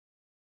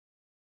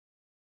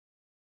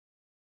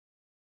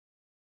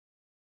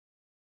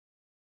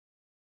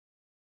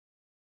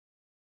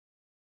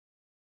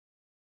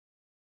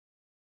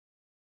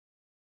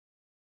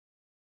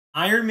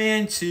Iron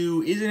Man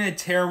 2 isn't a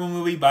terrible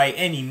movie by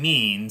any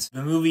means.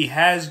 The movie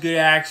has good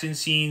action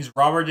scenes,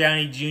 Robert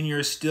Downey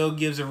Jr. still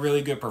gives a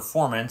really good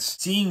performance.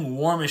 Seeing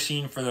War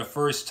Machine for the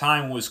first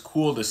time was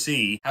cool to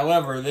see.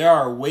 However, there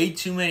are way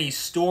too many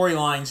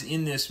storylines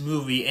in this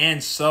movie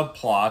and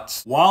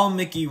subplots. While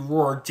Mickey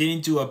Rourke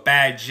didn't do a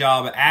bad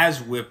job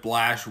as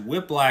Whiplash,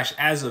 Whiplash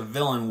as a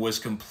villain was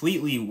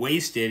completely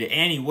wasted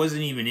and he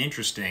wasn't even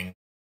interesting.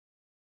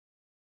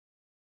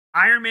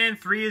 Iron Man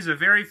 3 is a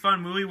very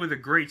fun movie with a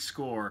great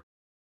score.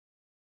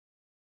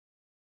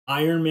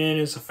 Iron Man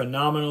is a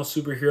phenomenal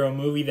superhero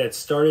movie that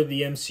started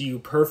the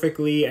MCU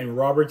perfectly, and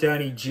Robert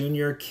Downey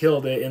Jr.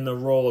 killed it in the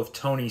role of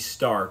Tony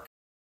Stark.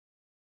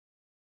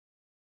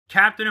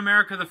 Captain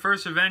America: The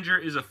First Avenger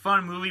is a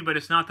fun movie, but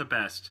it's not the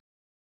best.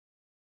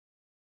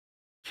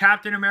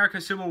 Captain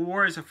America: Civil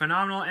War is a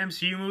phenomenal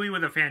MCU movie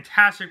with a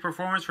fantastic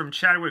performance from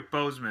Chadwick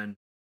Boseman.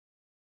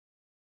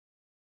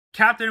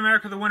 Captain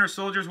America: The Winter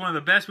Soldier is one of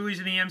the best movies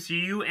in the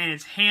MCU, and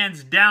it's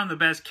hands down the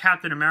best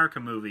Captain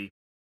America movie.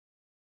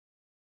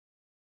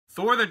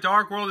 Thor: The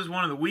Dark World is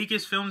one of the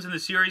weakest films in the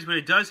series, but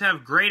it does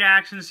have great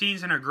action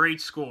scenes and a great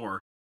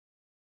score.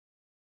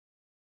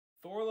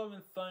 Thor: Love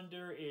and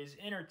Thunder is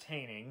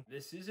entertaining.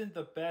 This isn't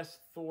the best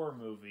Thor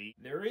movie.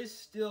 There is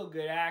still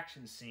good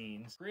action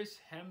scenes. Chris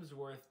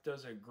Hemsworth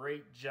does a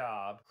great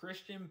job.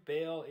 Christian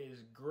Bale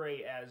is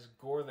great as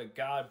Gore the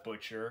God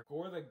Butcher.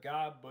 Gore the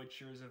God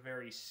Butcher is a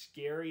very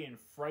scary and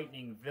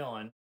frightening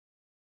villain.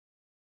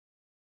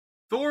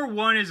 Thor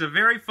 1 is a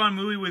very fun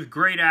movie with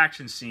great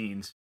action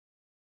scenes.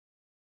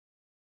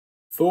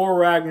 Thor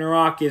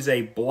Ragnarok is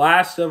a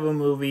blast of a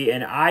movie,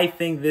 and I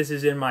think this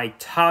is in my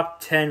top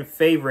 10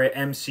 favorite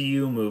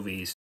MCU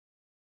movies.